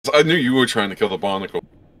I knew you were trying to kill the barnacle.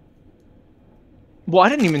 Well, I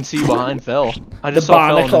didn't even see you behind Fell. I just The saw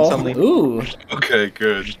Fell and then barnacle. suddenly... Ooh. Okay,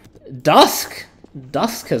 good. Dusk.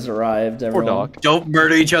 Dusk has arrived, Or everyone. Doc. Don't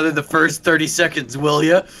murder each other the first 30 seconds, will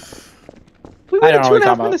ya? We I waited don't know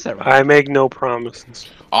 2.5 what minutes you're that talking about. round. I make no promises.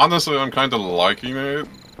 Honestly, I'm kind of liking it.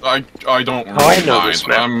 I don't really I know mind. this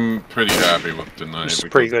map. I'm pretty happy with tonight. This is a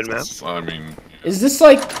pretty good map. I mean, Is this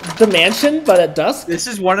like the mansion, but at dusk? This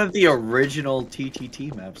is one of the original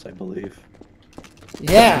TTT maps, I believe.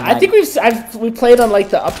 Yeah, I think we played on like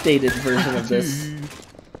the updated version of this.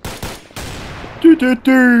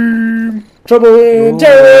 Trouble in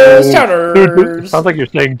terrorist counters. Sounds like you're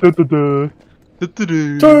saying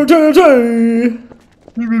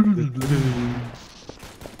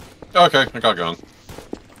okay, I got gone.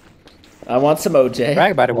 I want some OJ.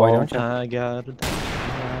 Brag about it, boy, don't you? I got it.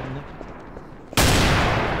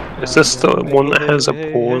 Is this the one that has a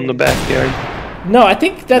pool in the backyard? No, I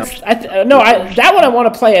think that's that one I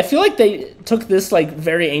want to play. I feel like they took this like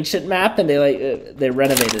very ancient map and they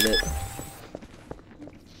renovated it.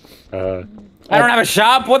 I don't have a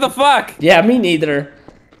shop. What the fuck? Yeah, me neither.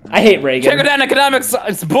 I hate Reagan. Check it down economics.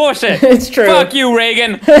 It's bullshit. It's true. Fuck you,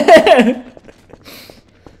 Reagan.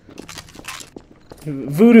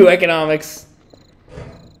 Voodoo economics.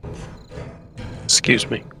 Excuse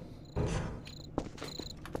me.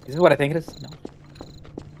 Is this what I think it is?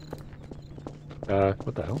 No.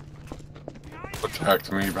 What the hell?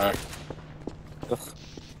 Attacked me back. Ugh.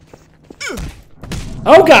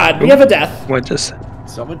 Oh god, we have a death. What just?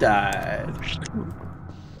 Someone died.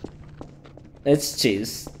 It's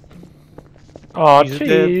cheese. Oh, He's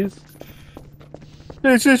jeez.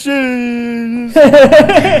 This is cheese.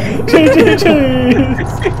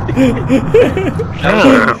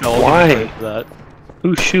 Why? That.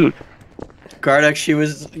 Who shoot? Gardex,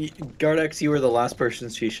 you were the last person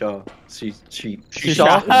she saw. She shot? She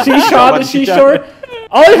shot the seashore.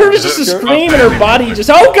 All I heard is just a scream and her body just.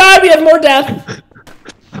 Oh god, we have more death.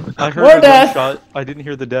 I heard More the death. gunshot. I didn't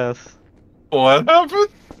hear the death. What happened?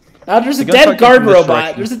 There's a The dead gunshot guard came from this robot.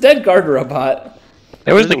 direction. There's a dead guard robot.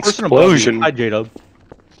 There was an There's a person above you. explosion. Hi, J-Dub.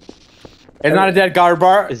 It's not a dead guard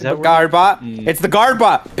bar. Is that guard bot? It's the guard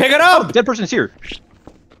bot. Pick it up. Dead person's here.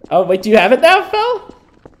 Oh wait, do you have it now, Phil?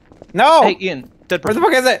 No. Hey, Ian. Dead Where person. the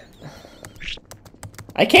fuck is it?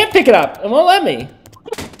 I can't pick it up. It won't let me.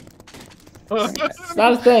 It's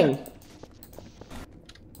not a thing.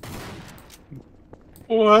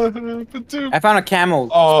 What happened to? I found a camel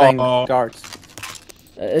Oh. playing guards.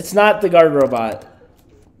 It's not the guard robot.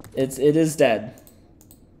 It is dead.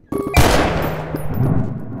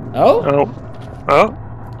 Oh? Oh. Oh?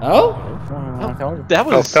 That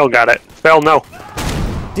Oh, was. Phil got it. Phil, no.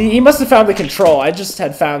 He must have found the control. I just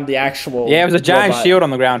had found the actual. Yeah, it was a giant robot. shield on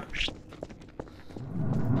the ground.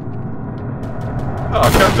 Oh,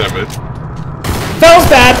 goddammit. Fell's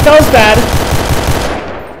bad. Fell's bad.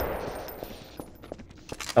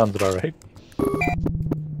 Sounded alright.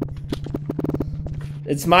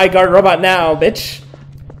 It's my guard robot now, bitch.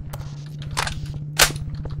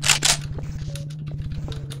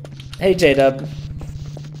 Hey, J-Dub.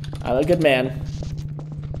 I'm a good man.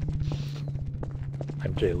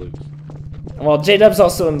 I'm J-Luke. Well, J-Dub's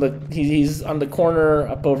also in the... He's on the corner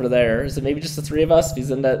up over there. Is it maybe just the three of us? If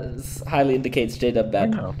he's in that, this highly indicates J-Dub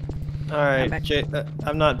bad. No. Alright,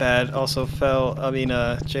 I'm not bad. Also, Fel. I mean,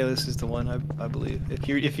 Jaylus is the one, I believe.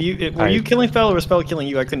 Were you killing Fel or was Fel killing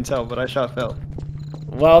you? I couldn't tell, but I shot Fel.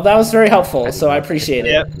 Well, that was very helpful, so I appreciate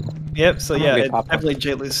it. Yep. So yeah, get popcorn. definitely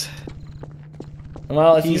Jaylus.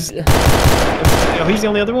 Well, if He's- he's... Oh, he's the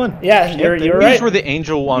only other one. Yeah, you're Here's right. where the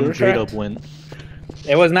angel on You're J-Dub correct. went.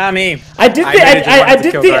 It was not me. I did think... I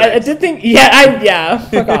did think... Yeah,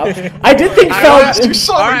 fuck off. I did think Fel... You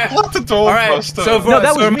saw me let the door All right. bust So up. for, No,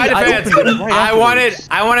 that was in me. my I defense, opened it right I afterwards.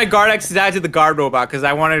 wanted Gardex to die to the guard robot because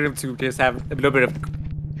I wanted him to just have a little bit of.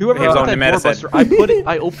 Whoever He was got on that the doorbuster, medicine.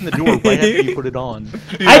 I opened the door right after you put it on.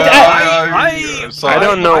 I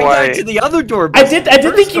don't know I why. died to the other door. I did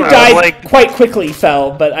think you I died like- quite quickly, Fel,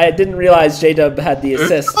 but I didn't realize J-Dub had the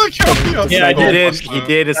assist. Yeah, I did. He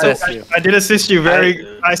did assist you. I did assist you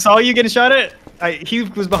I saw you getting shot at. He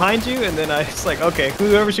was behind you, and then I was like, okay,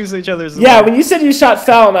 whoever shoots each other is the Yeah, one. when you said you shot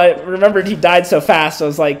Fel and I remembered he died so fast, I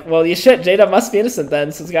was like, well, you shit, J-Dub must be innocent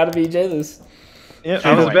then, so it's gotta be J-Luz. Yeah,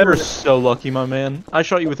 I was You're better. so lucky, my man. I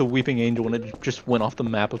shot you with a weeping angel and it just went off the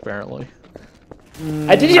map, apparently.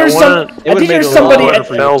 I did hear I wanna- I did hear somebody... What at-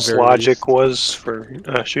 Phil's very logic was for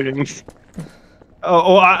shooting.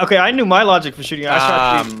 Okay, I knew my logic for shooting. I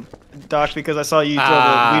shot you, Doc, because I saw you throw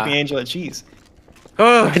the Weeping Angel at Cheese.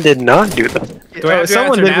 I did not do that. Do I have to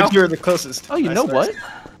Someone answer did, now? but you're the closest. Oh, you I know swear. what?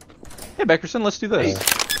 Hey, Beckerson, let's do this.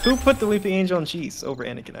 Who put the Weeping Angel and cheese over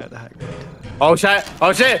Anakin out of the high ground? Oh shit!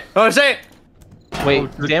 Oh shit! Oh shit! Wait,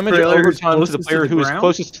 damage trailer over who's time to the closest player to the who is ground?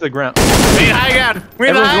 closest to the ground. We need high ground! We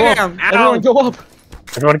need high ground! Everyone go up!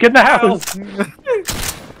 Everyone get in the house.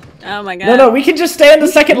 Oh my god. No, we can just stay on the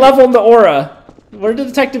second level in the aura. Where did the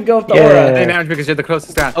detective go with the aura? Take damage because you're the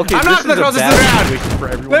closest ground. Okay, I'm not this the is a closest to the bad ground! situation for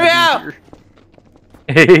everyone Let me to be out! here.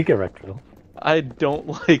 Hey, get wrecked, Phil. I don't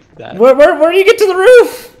like that. Where do you get to the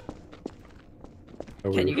roof?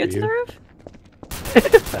 Can you get to the roof?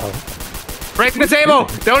 Break the table!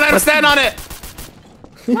 Don't let him stand on it!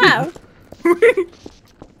 Wow.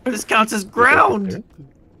 This counts as ground.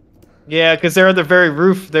 Yeah, because they're on the very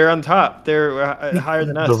roof. They're on top. They're higher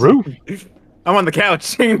than us. The roof. I'm on the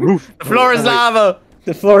couch. Roof. The floor is lava!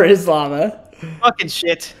 The floor is lava. Fucking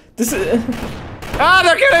shit. This is. Ah,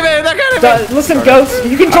 they're killing me! They're killing me! Listen, goats,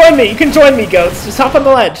 you can join me. You can join me, goats. Just hop on the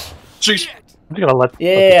ledge. Jeez. I'm gonna let.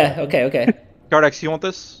 Yeah. Okay. Gardex, you want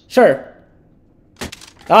this? Sure.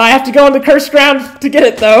 Oh, I have to go on the cursed ground to get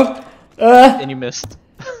it, though. And you missed.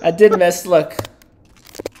 I did miss. Look.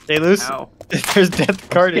 They lose. Ow. There's death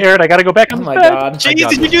card. Scared. I gotta go back. Oh on my the bed. god. Cheese, got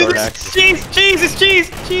did you this, do Gardex. this? Cheese, it's cheese.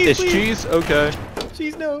 Cheese, It's please. cheese? Okay.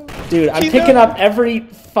 Cheese, no. Dude, I'm Cheese picking no. up every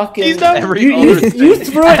fucking. Cheese no. Every You other threw thing. it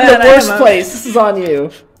in the worst place. This is on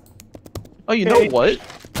you. Oh, you know what? Wait,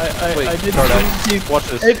 I did. Gardex, watch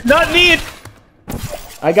this. It's not me.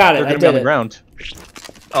 I got They're it. I gonna be on did the it. ground.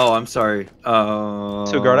 Oh, I'm sorry.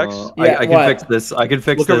 Gardex? Yeah, I can what? fix this. I can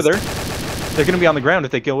fix Look this. over there. They're gonna be on the ground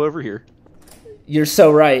if they go over here. You're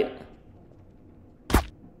so right.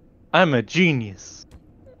 I'm a genius.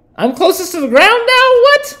 I'm closest to the ground now?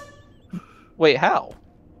 What? Wait, how?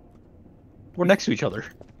 We're next to each other.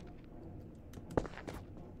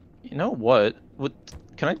 You know what? What?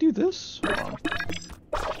 Can I do this? Hold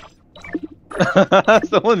on.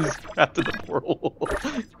 Someone's trapped in the portal.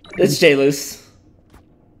 It's J-Loose.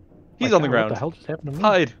 He's on the What ground. the hell just happened to me?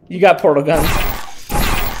 Hide. You got portal gun.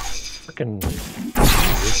 Freaking.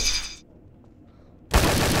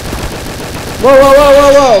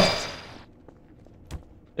 Whoa.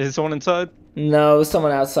 Is someone inside? No,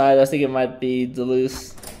 someone outside. I think it might be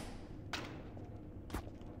Deluce.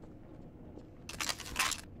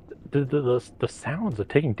 The sounds of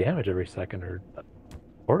taking damage every second are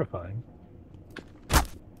horrifying.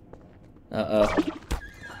 Uh-oh.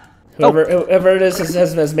 Whoever it is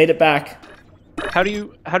has made it back. How do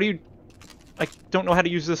you? I don't know how to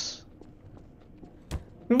use this.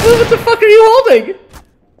 What the fuck are you holding?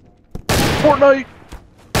 Fortnite.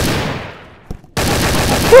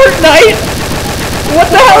 Fortnite? What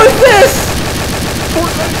the hell is this?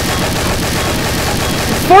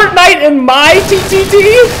 Fortnite in my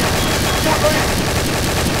TTT?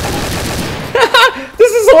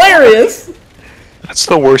 This is hilarious. That's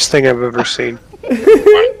the worst thing I've ever seen. I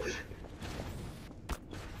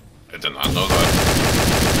did not know that.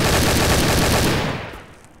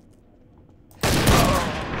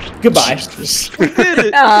 Goodbye.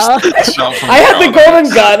 Aw. Shot from I had the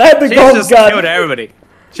golden gun. I had the She golden just killed gun. everybody.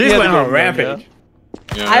 She Yeah, went the on a golden gun, rampage.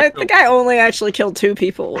 Yeah, I think I only actually killed 2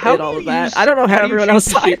 people How in do all you of that. use- I don't know how do you everyone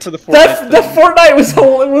choose else to shoot died. for the That Fortnite thing?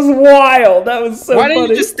 Fortnite was wild. That was so Why funny. didn't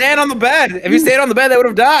you just stand on the bed? If you stayed on the bed, they would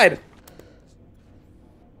have died.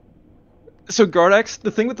 So Gardex,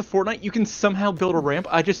 the thing with the Fortnite, you can somehow build a ramp.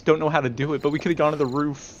 I just don't know how to do it. But we could have gone to the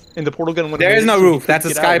roof, and the portal gun would. There is no roof. That's a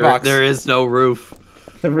skybox. There is no roof.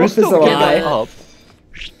 The We'll roof is a still get lie. up.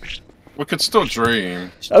 We could still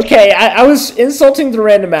dream. Okay, I was insulting the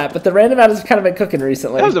random map, but the random map has kind of been cooking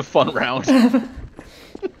recently. That was a fun round. The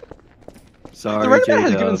Sorry, random map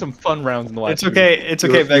has J-Dub. given some fun rounds in the last. It's okay. It's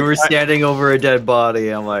okay. You were Beck. standing over a dead body.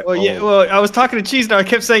 I'm like, Well, yeah. oh. Well, I was talking to Cheese now. I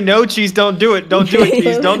kept saying, "No, Cheese, don't do it. Don't do it,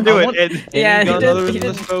 Cheese. Don't do I it." want- And Yeah, gun he other did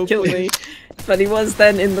than the scope, kill me. please. But he was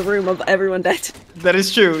then in the room of everyone dead. that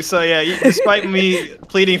is true. So yeah, despite me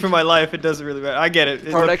pleading for my life, it doesn't really matter. I get it.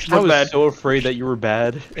 It Gardex, I looks was bad. so afraid that you were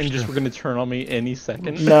bad and just were gonna turn on me any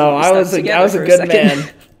second. No, I stuck was a together for a good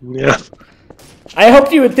second. man. Yeah. I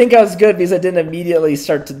hoped you would think I was good because I didn't immediately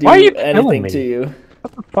start to do Why are you killing anything me? to you.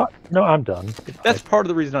 What the fuck? No, I'm done. That's part of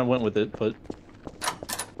the reason I went with it, but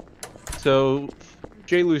so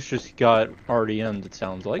J-Loose just got already end. It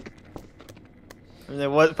sounds like It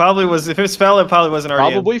was, probably was. If it was fell, it probably wasn't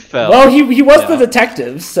already. probably fell. Well, he was the Yeah.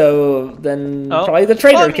 detective, so then Oh. probably the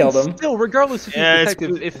traitor Well, I mean, killed him. Still, regardless if Yeah, he's it's-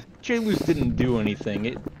 detective, if J-Loose didn't do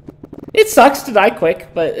anything, It sucks to die quick,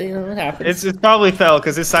 but you know it happens. It's probably fell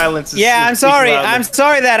because his silence is. Yeah, I'm is speaking sorry. loudly. I'm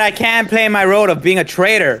sorry that I can't play my role of being a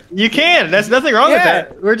traitor. You can. That's nothing wrong with Yeah.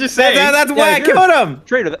 that. We're just saying. That's why I you're- killed him.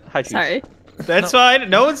 traitor. Hi, Chief. Sorry. That's fine.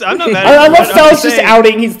 No one's. I'm not mad. I at you. love I'm Fel's just saying-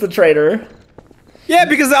 outing he's the traitor. Yeah,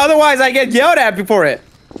 because otherwise I get yelled at before it.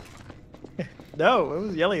 No, I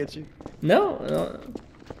was yelling at you. No.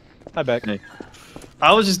 Hi, Beck.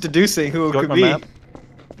 I was just deducing who it You could want be. my map?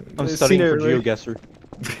 I'm I've studying seen for it, right?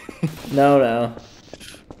 GeoGuessr. No.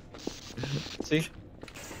 See?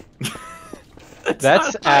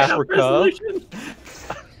 That's Africa.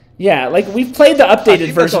 Yeah, like we've played the updated think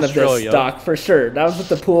that's version of this, Australia. Doc, for sure. That was with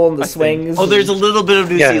the pool and the swings. Oh, there's a and- little bit of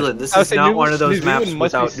New Yeah. Zealand. This I would is say not New- one of those New maps Zealand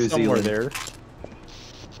must be without New somewhere Zealand. there.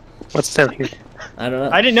 What's down here? I don't know.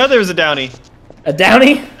 I didn't know there was a Downy. A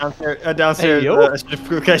Downy? Downstairs. Hey, yo.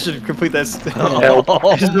 I should complete this. Help!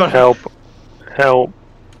 I just don't- Help! Help!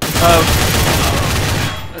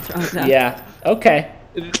 What's wrong with that? Yeah. Okay.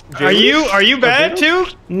 Are you bad too?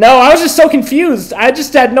 No, I was just so confused. I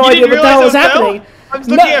just had no You idea didn't what the hell realize was that fell? happening. I was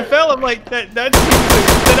looking No. at Fell. I'm like, that's then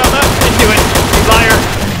I'm not into it. You liar.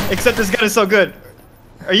 Except this gun is so good.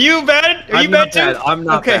 Are you bad? Are you I'm bad not too? bad. I'm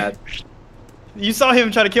not okay. bad. You saw him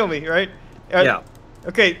try to kill me, right? Yeah.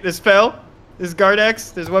 Okay, there's Fell. There's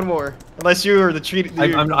Gardex. There's one more. Unless you are the treat.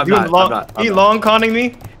 I'm not, you I'm not. You long conning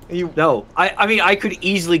me. You. No, I mean I could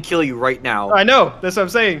easily kill you right now. I know. That's what I'm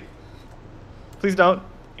saying. Please don't.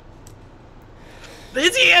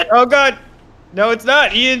 Is Ian? Oh God. No, it's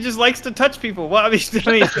not. Ian just likes to touch people. Well, I mean, shoot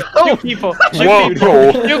people. Shoot Whoa.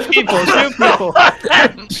 people. Shoot people. Shoot people.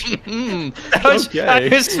 Okay. I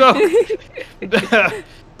misspoke.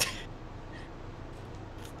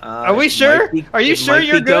 Are we sure? Are you sure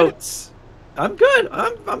you're good? Goats. I'm good.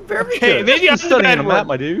 I'm very Okay, good. maybe I'm I'm studying bad a map, one.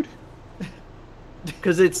 my dude.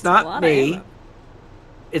 Because it's a lot not of me. ammo.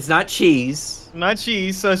 It's not cheese. Not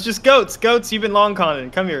cheese, so it's just goats. Goats, you've been long conning.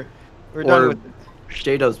 Come here. We're done Or with it.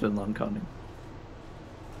 Jado's been long conning.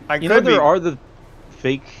 I You know could be. there are the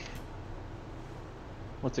fake.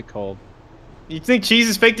 What's it called? You think cheese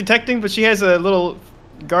is fake detecting, but she has a little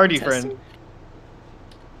guardy friend.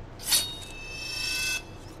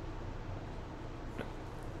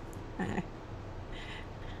 Okay.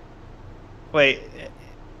 Wait,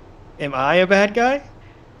 am I a bad guy?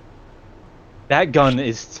 That gun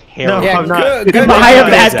is terrible. No, I'm not. Good Am I a job,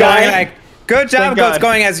 bad Goats guy? going like, good job, Thank Goats God.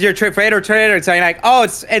 going as your trader, saying like, oh,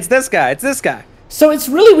 it's this guy, it's this guy. So it's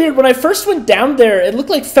really weird. When I first went down there, it looked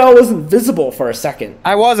like Fel was invisible for a second.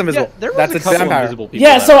 I was invisible. Yeah, there was That's a a couple vampire. invisible people.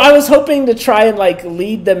 Yeah, that so way. I was hoping to try and like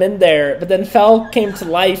lead them in there, but then Fel came to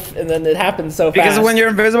life, and then it happened so Because fast. when you're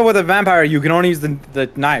invisible with a vampire, you can only use the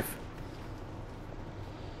knife.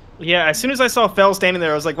 Yeah, as soon as I saw Fell standing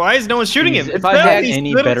there, I was like, why is no one shooting him? If It's I Fell. had He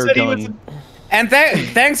any literally better said he was gun, And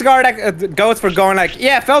thanks, Goats, for going like,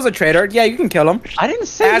 yeah, Fel's a traitor. Yeah, you can kill him. I didn't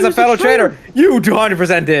say As he a was fellow traitor. traitor, you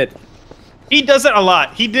 200% did. He does it a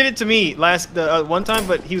lot. He did it to me last one time,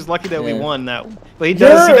 but he was lucky that we Yeah. won that one. But he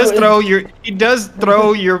does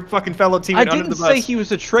throw your fucking fellow teammate I under didn't the bus. say he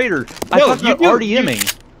was a traitor. I No, talked you about do.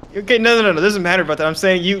 RDMing. Okay, no, it doesn't matter about that. I'm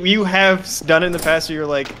saying you have done it in the past where you're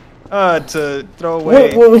like, to throw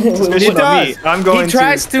away Wait, suspicion He on me. I'm going He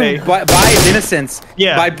tries to say, buy his innocence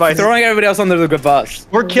Yeah, by by- throwing everybody else under the bus.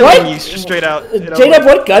 we're killing What? you straight out. J-Dub,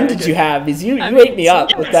 what gun did you have? Because you ate me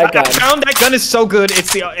up with that gun. I found that gun is so good.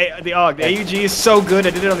 It's the AUG. The AUG is so good. I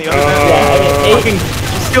did it on the other map. Yeah,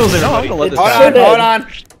 Fucking kills No, I'm everybody. gonna let this It happen. sure Hold did. on.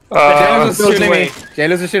 Jailus is Goes shooting away. me.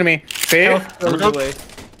 Jailus is shooting me. See? Goes away.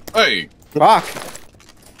 Hey, Fuck.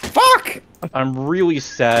 Fuck. I'm really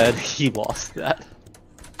sad he lost that.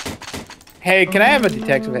 Hey, can I have a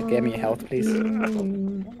detective that gave me health, please?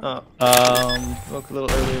 Oh, spoke a little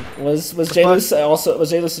earlier. Was J-Lus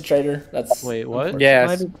a traitor? That's Wait, what?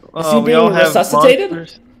 Yes. Is Oh, he we all being have resuscitated?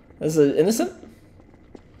 monsters. Is it innocent?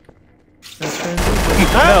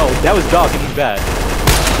 No, that was Dog and he's bad.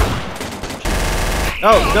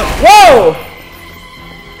 Oh, no. Whoa!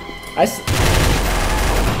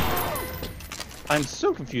 I'm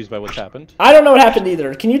so confused by what's happened. I don't know what happened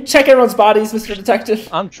either. Can you check everyone's bodies, Mr. Detective?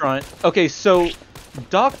 I'm trying. Okay, so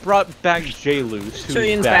Doc brought back J-Loose, who's So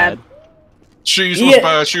Ian's bad. bad. cheese was Yeah.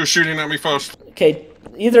 bad. She was shooting at me first. Okay,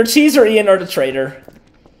 either Cheese or Ian are the traitor.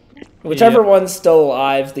 Whichever Yep. one's still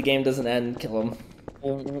alive, the game doesn't end. Kill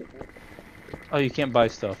him. Oh, you can't buy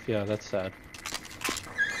stuff. Yeah, that's sad.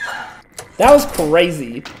 That was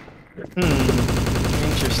crazy.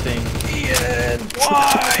 Interesting.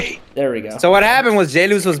 Why? There we go. So what happened was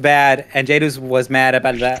Jailus was bad, and Jailus was mad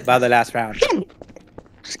about the last round.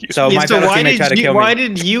 Excuse So me. my fellow teammate tried to kill why me.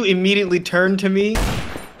 did you immediately turn to me?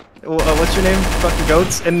 What's your name? Fucking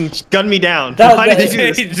Goats, and gun me down. Why did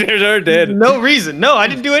you do this? Sure did. No reason. No, I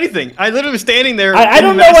didn't do anything. I literally was standing there. I in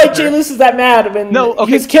don't know why massacre. J-Lus is that mad when No, okay.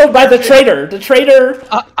 he was killed by the traitor. The traitor.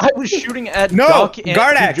 I was shooting at No, Doc and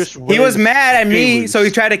Gardax. just He was was mad at me, J-Loose. so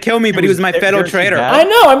he tried to kill me, but he was my fellow very traitor. bad. I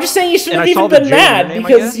know. I'm just saying you shouldn't And have I saw even the been J in mad your name, I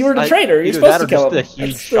because guess? you were the I- traitor. You're either supposed that to or kill just him.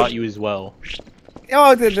 that he shot you as well.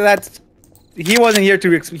 Oh, that's. he wasn't here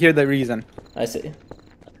to hear the reason. I see.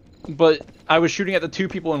 But I was shooting at the 2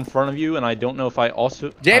 people in front of you, and I don't know if I also.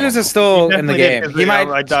 Jailus is still in the definitely did, game. 'cause He I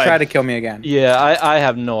might died. try to kill me again. Yeah, I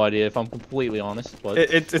have no idea if I'm completely honest, but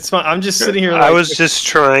It's fine. I'm just sitting here. Like, I was just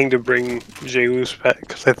trying to bring J-Loose back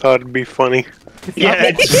because I thought it'd be funny. Yeah,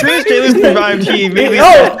 as soon as Jalen survived, he immediately Oh,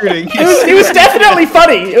 started shooting. it was definitely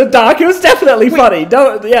funny, Doc. It was definitely funny.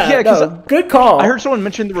 Don't, Yeah, 'cause good call. I heard someone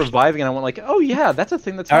mention the reviving, and I went like, "Oh yeah, that's a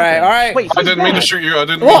thing that's All right, happening." all right. Wait, I who's didn't mean to bad? shoot you. I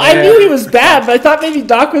didn't. Well, mean I to. knew he was bad, but I thought maybe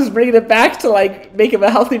Doc was bringing it back to like make him a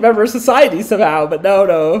healthy member of society somehow. But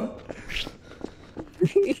no.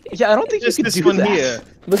 Yeah, I don't think Just you could this do one that. here.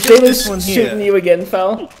 Was this one James here. shooting you again,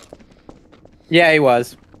 Fel? Yeah, he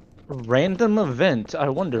was. Random event. I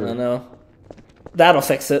wonder. I don't know. That'll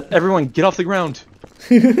fix it. Everyone, get off the ground.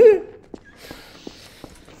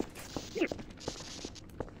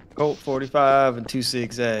 Colt 45 and 2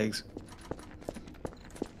 zigzags.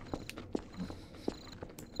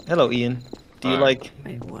 Hello, Ian. Do you like?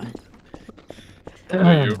 Wait, what?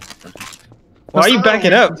 Hey, you. Why are you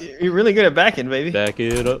backing up? You're really good at backing, baby. Back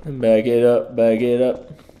it up. Back it up. Back it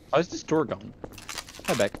up. Why is this door gone?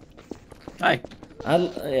 Hi, Beck. Hi.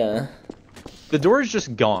 Yeah. The door is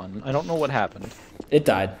just gone. I don't know what happened. It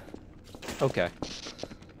died. Okay.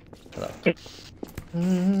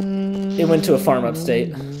 It went to a farm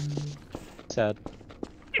upstate Sad.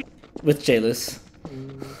 with Jailus.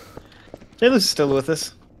 Jalen's still with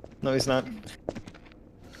us. No, he's not.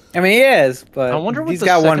 I mean, he is, but I wonder what he's the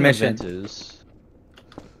got second one mission. event is.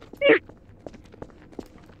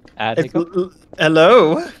 Add It's- hiccup?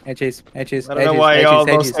 Hello. Hey, Chase. Hey, Chase. I don't know why y'all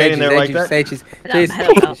both standing there like that. Hey, Chase. Hello, Chase.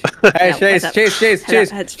 hello. Hey, Yeah, Chase.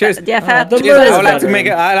 what's up? Chase. Yeah, fat. the Chase, murder I would like to gun. make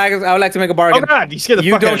a. I would like to make a Oh bargain. God! You scared the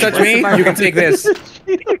You fuck don't out of touch me. You can take this.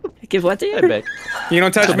 Give what to Hi, you? Beck. You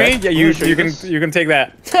don't touch me. Yeah, you can take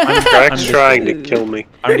that. Greg's trying to kill me.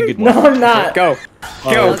 I'm in a good No, one. I'm not. Go.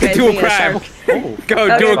 Okay, Do a we gotta crime. start. Go.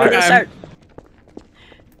 Okay, Do a we're gonna crime. start.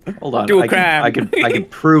 Hold on. Do a I crime. can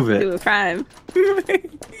prove it. Do a crime.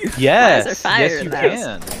 Yes. Eyes are fire Yes, you in the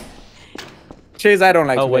can. Chase, I don't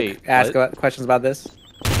like Oh, to wait, ask what? questions about this.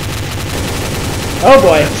 Oh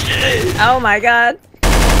boy. Oh my God.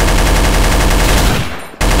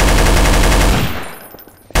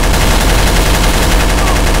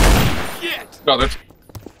 No, that's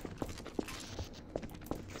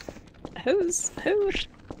Who?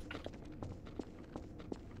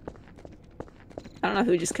 I don't know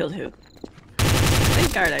who just killed who. I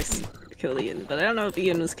think Gardex killed Ian, but I don't know if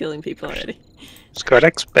Ian was killing people already. Is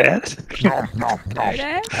Gardex bad?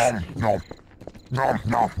 Gardex?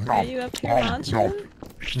 Are you up here munching?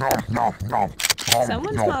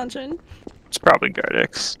 Someone's munching. It's probably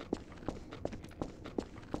Gardex.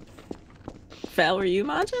 Fel, were you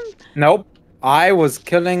munching? Nope. I was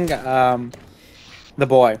killing the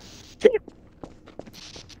boy.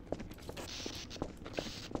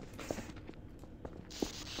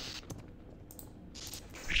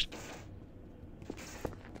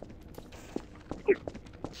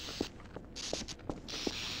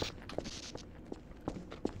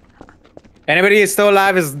 Anybody is still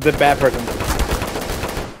alive is the bad person.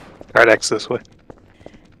 Gardex this way.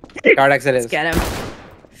 Gardex it is. Let's get him.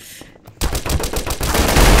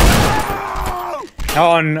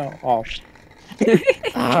 Oh no. Oh.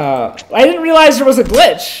 I didn't realize there was a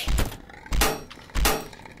glitch.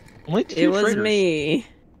 Only 2 It was traitors. me.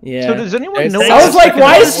 Yeah. So does anyone It's- know? I was like,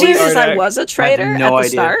 why is Jesus, Jesus? I was a traitor no at the idea.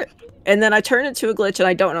 start, and then I turned into a glitch, and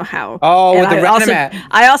I don't know how. Oh, and with the I random also, at.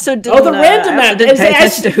 I also didn't. Oh, the random I also at. didn't pay I-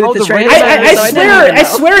 attention to who oh, the the traitor random was, I so didn't swear, even I know.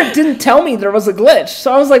 swear it didn't tell me there was a glitch.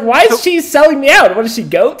 So I was like, why is she selling me out? What is she,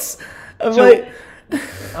 goats? I'm like,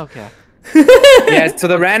 Okay. Yeah, so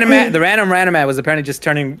the random ad was apparently just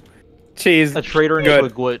turning cheese. A traitor into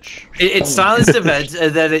Good. a glitch. It silenced events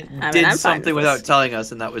and then it I mean, did I'm fine something with without this. telling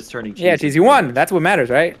us, and that was turning cheese. Yeah, cheese, you won. That's what matters,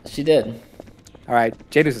 right? she did. All right,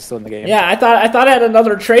 Jadus is still in the game. Yeah, I thought I had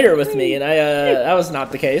another traitor with me, and that was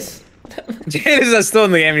not the case. Jadus is still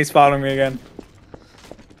in the game. And he's following me again.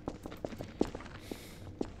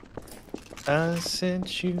 I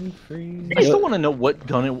sent you free. I still want to know what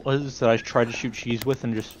gun it was that I tried to shoot cheese with,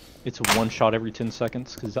 and just it's a one shot every 10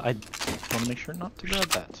 seconds because I want to make sure not to grab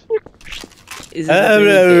that. Is it a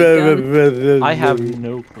really big gun? I have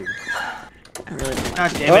no clue. I really don't.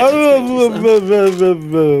 God damn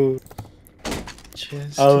it.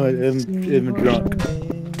 Just Oh, to I'm see drunk. what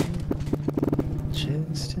it is.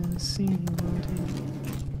 Just to see what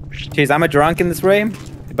it Cheese, I'm a drunk in this game,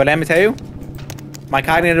 but let me tell you, my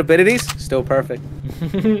cognitive abilities still perfect.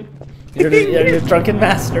 You're a drunken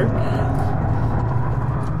master. is.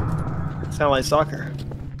 Sound like soccer.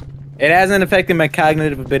 It hasn't affected my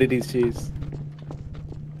cognitive abilities, Cheese.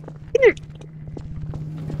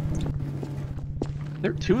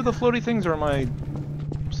 there two of the floaty things, or am I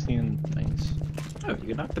seeing things? Oh, you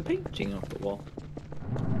can knock the painting off the wall.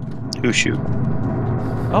 Who shoot?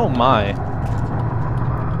 Oh my.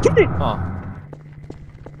 Huh.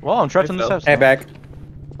 Well, I'm trapped in this house. Hey, now. back.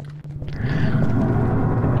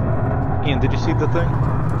 Ian, did you see the thing?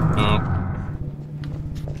 No.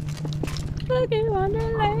 Boogie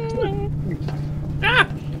Wonderland.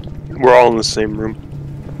 We're all in the same room.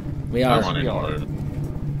 We I are. want anywhere.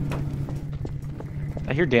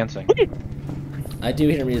 I hear dancing. I do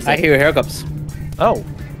hear music. I hear hiccups. Oh.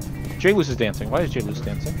 J-Luce is dancing. Why is J-Luce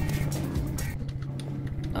dancing?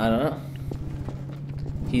 I don't know.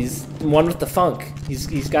 He's one with the funk.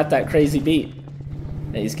 He's got that crazy beat.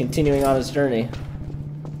 And he's continuing on his journey.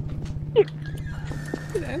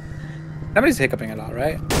 Somebody's hiccuping a lot,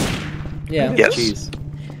 right? Yeah. Yes. Jeez.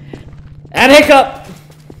 And hiccup!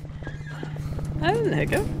 I didn't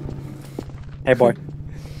hiccup. Hey, boy.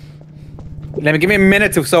 Give me a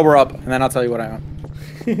minute to sober up, and then I'll tell you what I want.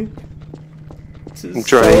 I'm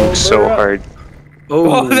trying so hard.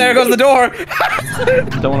 Oh, there goes the door!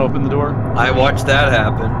 Someone open the door. I watched that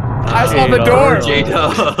happen. I saw the door!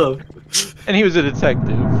 J-Dub. And he was a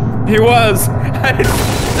detective. He was!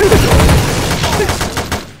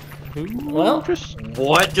 Well,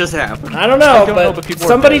 What just happened? I don't know, don't but, know, but people are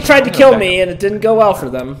somebody dead. tried to I'm kill gonna back me and it didn't go well for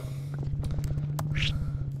them.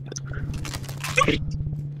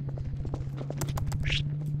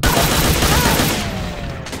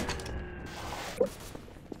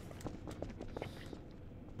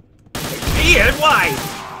 Ian,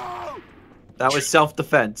 why? That was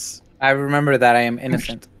self-defense. I remember that I am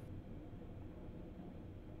innocent.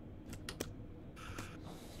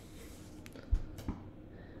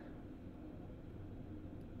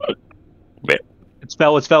 It's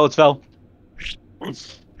fell, it's fell, it's fell.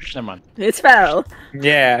 Never mind. It's fell.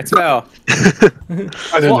 Yeah, it's fell.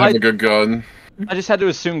 I didn't have a good gun. I just had to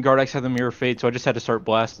assume Gardex had the mirror fate, so I just had to start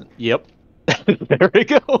blasting. Yep. There it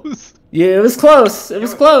goes. Yeah, it was close. It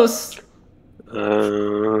was close.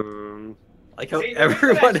 Like how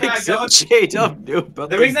everyone except J-Dub knew about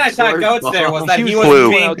The reason I shot sword Goats there was bomb. that he was Clue.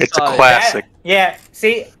 being... It's a classic. Yeah,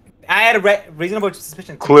 see, I had a reasonable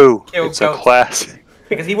suspicion. Clue. Kill It's a Goats. classic.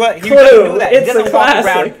 Because he doesn't Clue, do that. He it's a doesn't walk around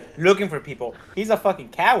classic. looking for people. He's a fucking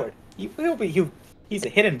coward. He's a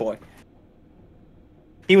hidden boy.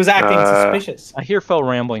 He was acting suspicious. I hear fell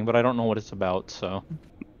rambling, but I don't know what it's about, so.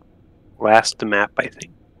 Last map, I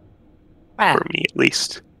think. Wow. For me, at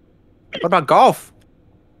least. What about golf?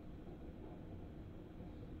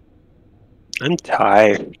 I'm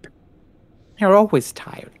tired. You're always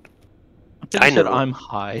tired. I said know. I'm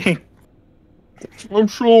high. I'm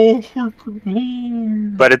so.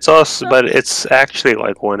 But it's also, but it's actually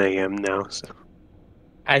like 1 a.m. now. So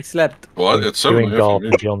I slept. What? It's so Doing golf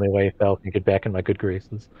is the only way I felt can get back in my good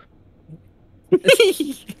graces.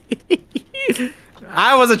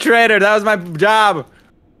 I was a traitor. That was my job.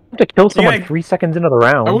 I have to kill someone Yeah. 3 seconds into the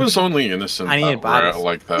round. I was only innocent. I needed that rat bodies.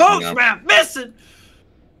 like that. Ghost you know? map missing.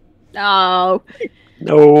 No.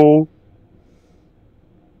 no.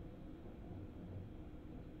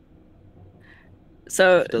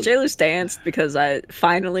 So J-Luce danced because I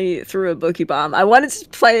finally threw a boogie bomb. I wanted to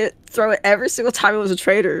play it, throw it every single time it was a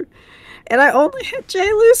traitor, and I only hit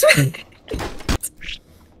J-Luce.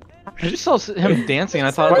 I just saw him dancing, and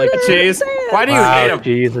I thought, like, Jeez. Why do you Wow, hate him?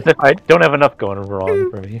 jeez. I don't have enough going wrong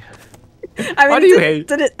for me. I Why mean, do you hate?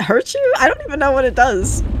 did it hurt you? I don't even know what it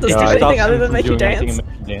does. Does it do I stopped anything other him than from make you doing anything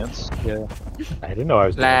dance? and make you dance. Yeah. I didn't know I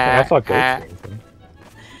was dancing. I saw Goats dancing.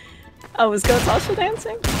 Oh, was Goats also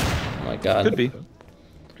dancing? Oh my god. Could be.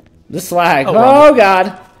 This lag. Oh, Oh, well.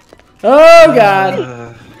 god. Oh god.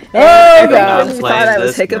 Oh Everyone god. thought Playing I was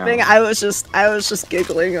this hiccuping. now. I was just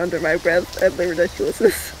giggling under my breath at the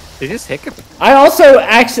ridiculousness. They just hiccup. I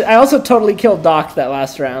also totally killed Doc that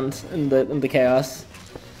last round in the chaos.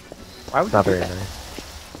 Why would Not you do very that?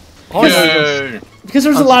 nice. Yay! Because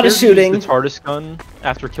there was I'm a lot of scared to use shooting. the TARDIS gun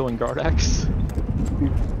after killing Gardex.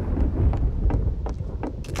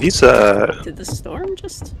 He's Did the storm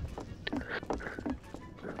just?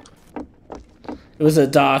 It was a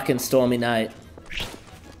dark and stormy night.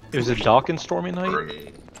 It was a dark and stormy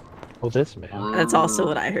night. Well, this man. That's also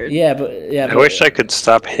what I heard. Yeah, but I wish I could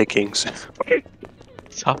stop hicking.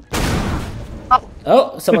 Stop.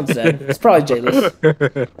 Oh, someone's dead. It's probably J-List.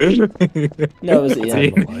 No, it was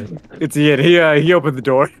Ian. It's Ian. He opened the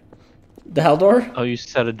door. The hell door? Oh, you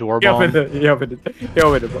set a door He opened bomb. it. He opened it. He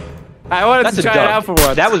opened it. I wanted That's to a try it out duck. for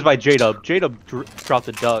once. That was by J-Dub. J-Dub dropped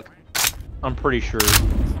a duck. I'm pretty sure.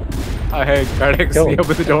 I hate Gardex. Kill He him.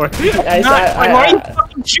 opened the door. Why are you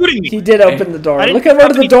fucking shooting me? He did open the door. I didn't Look at where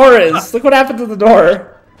the fucking- door is. Look what happened to the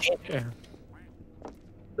door.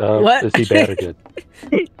 What? Is he bad or good?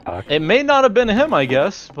 It may not have been him, I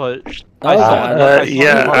guess, but I Oh, saw it.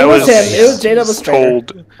 Yeah, It I was was him. It was J-Dub was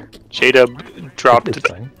told J-Dub dropped It's a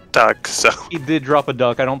fine. duck, so He did drop a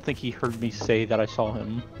duck. I don't think he heard me say that I saw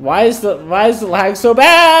him. Why is the lag so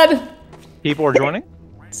bad? People are joining?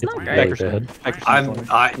 It's not Really great. bad. Dickerson's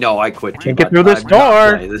joining. No, I quit. Can't get through this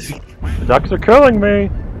door. The ducks are killing me.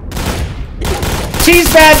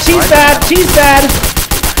 Cheese bad, cheese bad, cheese bad,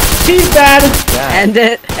 cheese bad. End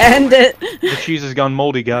it. End it. The cheese has gone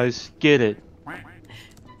moldy, guys. Get it.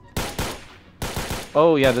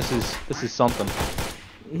 Oh yeah, this is something.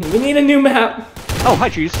 We need a new map. Oh, hi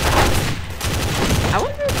cheese. I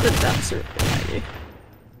wonder if the ducks are laggy.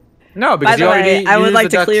 No, By because the you way, already I would used like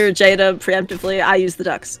the to clear ducks. J-Dub preemptively. I use the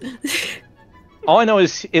ducks. All I know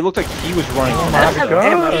is it looked like he was running. Oh my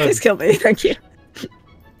Anyone, god. please kill me. Thank you.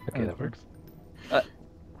 Okay, that works.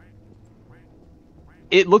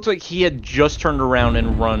 It looked like he had just turned around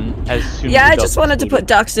and run as soon Yeah, as I the just duck wanted to put exploded.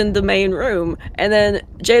 ducks in the main room, and then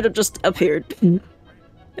J-Dub just appeared. And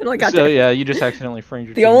I got So there. yeah, you just accidentally framed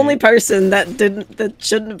your The only teammate. person that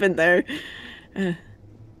shouldn't have been there. I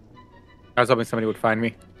was hoping somebody would find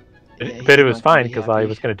me. But it was fine because I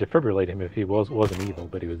was going to defibrillate him if he wasn't evil,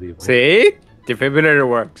 but he was evil. See? Defibrillator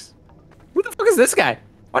works. Who the fuck is this guy?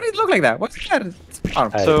 Why does he look like that? What's that?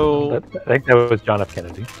 So- I think that was John F.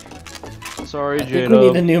 Kennedy. Sorry, I think we need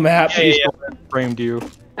a J-Dub. new map. Framed you.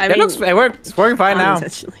 I It works. It's working fine now.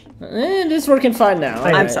 unintentionally. It is working fine now.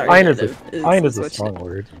 I'm Alright. sorry. Fine is J-Dub fine is a switched strong it.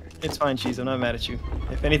 word. It's fine, Cheese. I'm not mad at you.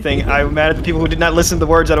 If anything, I'm mad at the people who did not listen to the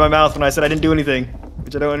words out of my mouth when I said I didn't do anything,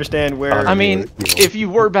 which I don't understand where. I mean, evil. if you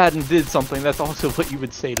were bad and did something, that's also what you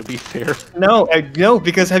would say, to be fair. No, no,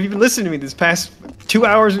 because have you been listening to me this past 2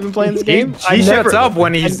 hours we've been playing this game? He shuts up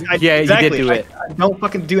when he's. Yeah, exactly. he did do it. I don't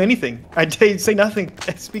fucking do anything. I say nothing.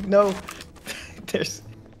 I speak no. There's.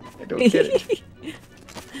 I don't get it.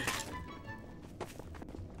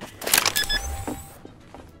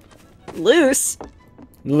 Loose.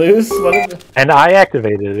 Loose. And I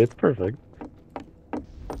activated it. It's perfect.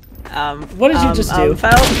 What did you just do?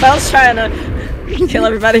 Fel's trying to kill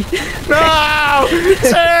everybody. No!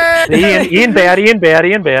 Ian bad. Ian bad.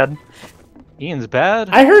 Ian bad. Ian's bad.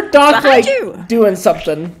 I heard Doc Behind like you. doing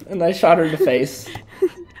something, and I shot her in the face.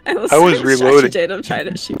 I was reloading. J-Dub trying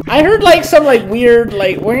to shoot. I heard like some like weird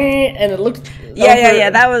like "wah," and it looked. Yeah.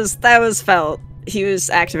 That was Fel. He was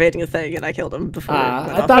activating a thing, and I killed him before. Ah, it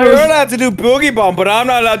went I off. thought it You're was. allowed to do Boogie Bomb, but I'm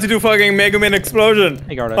not allowed to do fucking Mega Man Explosion.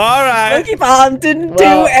 Hey, Garda. Alright. Boogie Bomb didn't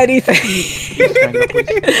Well- do anything.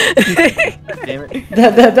 Damn it.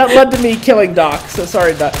 That led to me killing Doc. So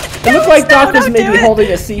sorry, Doc. It looked like Doc was don't maybe do it. holding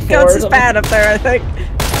a C4 or Goats is something. bad up there, I think.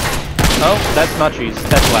 Oh, that's not cheese.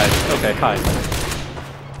 That's lag. Okay, hi.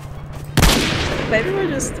 Maybe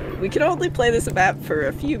we can only play this map for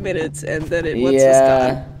a few minutes, and then once it's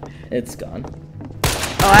Yeah, gone. it's gone.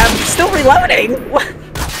 Oh, I'm still reloading. What?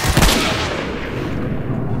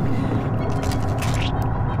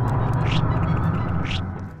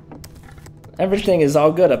 Everything is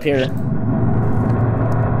all good up here.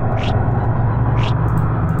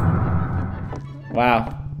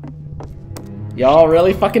 Wow. Y'all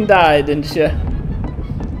really fucking died, didn't you?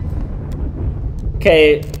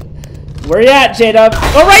 Okay. Where you at, J-Dub?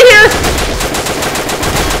 Oh, right here!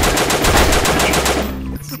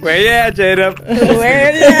 Where you at, J-Dub?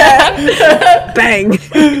 Where is that? Bang.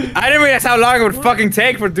 I didn't realize how long it would fucking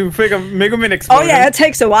take for to freaking Mega Man Oh Explosion. yeah, it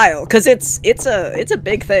takes a while because it's a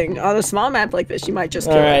big thing. On a small map like this, you might just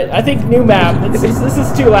kill it. Alright, I think new map. This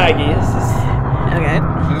is too laggy. Okay.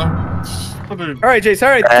 Alright, Jay,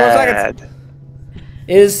 sorry, 12 seconds. Bad.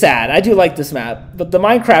 It is sad. I do like this map, but the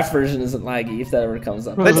Minecraft version isn't laggy if that ever comes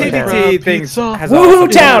up. The TTT thing has Woohoo also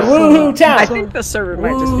town! Woohoo I town! think the server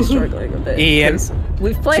might just be struggling a bit. Ian. 'cause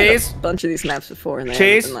we've played Chase. a bunch of these maps before and they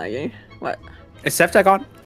Chase. haven't been laggy. What? Is Septec on?